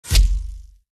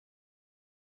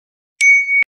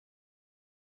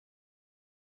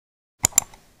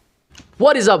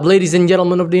What is up, ladies and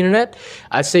gentlemen of the internet?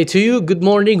 I say to you, good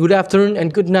morning, good afternoon,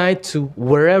 and good night to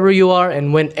wherever you are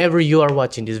and whenever you are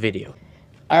watching this video.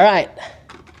 Alright.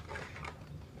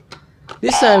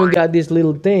 This time we got this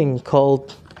little thing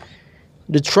called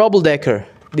the Trouble Decker.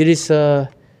 This is a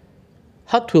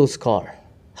Hot Wheels car.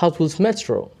 Hot Wheels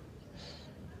Metro.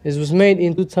 This was made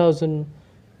in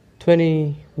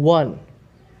 2021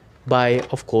 by,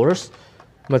 of course,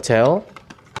 Mattel.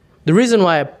 The reason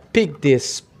why I picked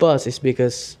this bus is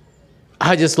because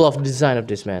I just love the design of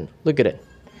this, man. Look at it.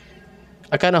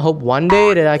 I kind of hope one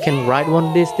day that I can ride one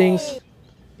of these things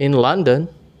in London.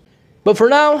 But for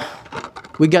now,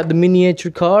 we got the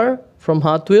miniature car from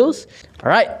Hot Wheels.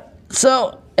 Alright,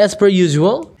 so as per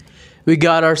usual, we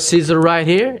got our scissor right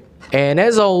here. And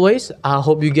as always, I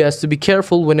hope you guys to be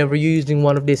careful whenever you're using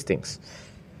one of these things.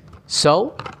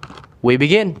 So, we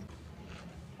begin.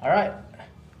 Alright.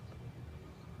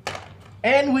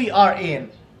 And we are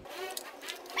in.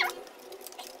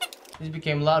 This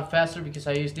became a lot faster because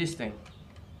I used this thing.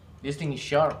 This thing is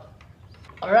sharp.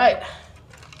 Alright.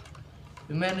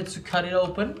 We managed to cut it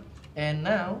open. And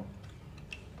now,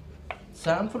 it's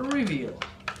time for the reveal.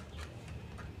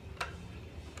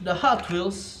 The Hot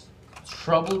Wheels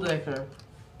Trouble Decker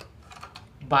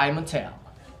by Mattel.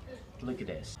 Look at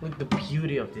this. Look at the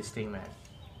beauty of this thing, man.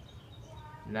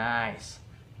 Nice.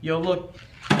 Yo, look.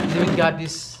 It's even got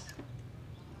this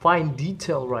fine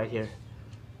detail right here.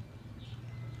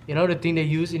 You know the thing they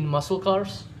use in muscle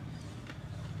cars?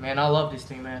 Man, I love this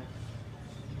thing, man.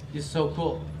 It's so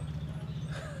cool.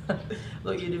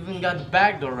 Look, it even got the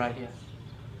back door right here.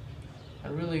 I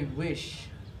really wish,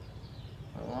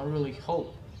 well, I really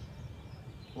hope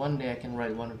one day I can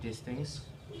ride one of these things.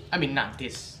 I mean, not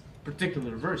this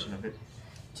particular version of it.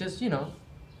 Just, you know,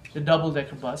 the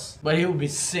double-decker bus. But it would be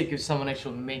sick if someone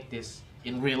actually make this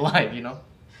in real life, you know?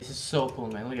 This is so cool,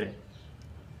 man. Look at it.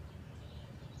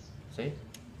 See?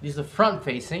 This is the front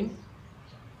facing.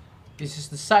 This is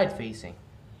the side facing.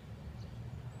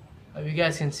 Hope you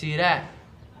guys can see that.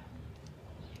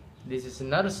 This is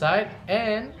another side,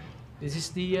 and this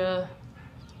is the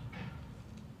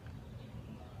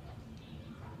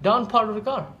down part of the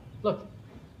car. Look.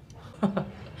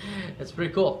 That's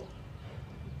pretty cool.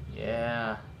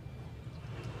 Yeah.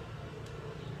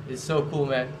 It's so cool,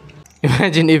 man.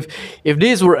 Imagine if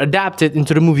these were adapted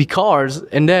into the movie Cars,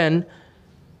 and then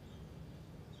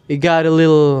it got a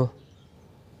little,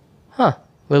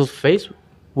 little face.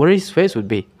 Where his face would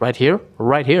be? Right here or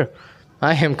right here?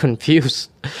 I am confused.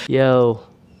 Yo,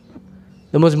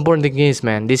 the most important thing is,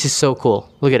 man, this is so cool.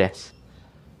 Look at this.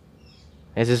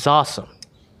 This is awesome.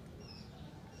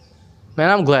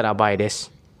 Man, I'm glad I buy this.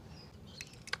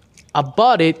 I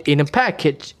bought it in a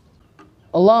package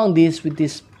along this with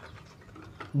this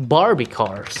Barbie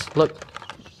cars. Look.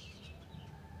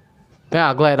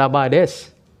 Yeah, I'm glad I buy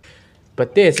this.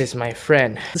 But this is my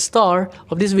friend, the star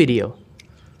of this video.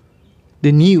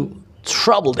 The new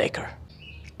Trouble Decker.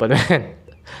 But man,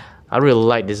 I really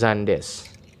like designing this.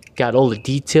 Got all the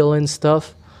detail and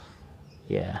stuff.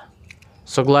 Yeah.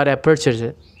 So glad I purchased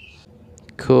it.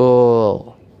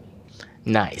 Cool.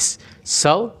 Nice.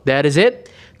 So, that is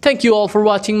it. Thank you all for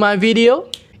watching my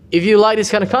video. If you like this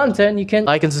kind of content, you can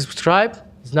like and subscribe.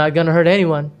 It's not gonna hurt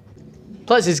anyone.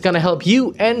 Plus, it's gonna help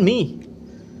you and me.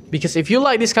 Because if you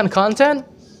like this kind of content,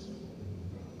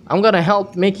 I'm gonna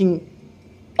help making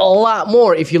a lot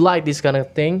more if you like this kind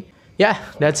of thing. Yeah,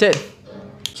 that's it.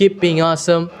 Keep being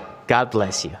awesome. God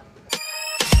bless you.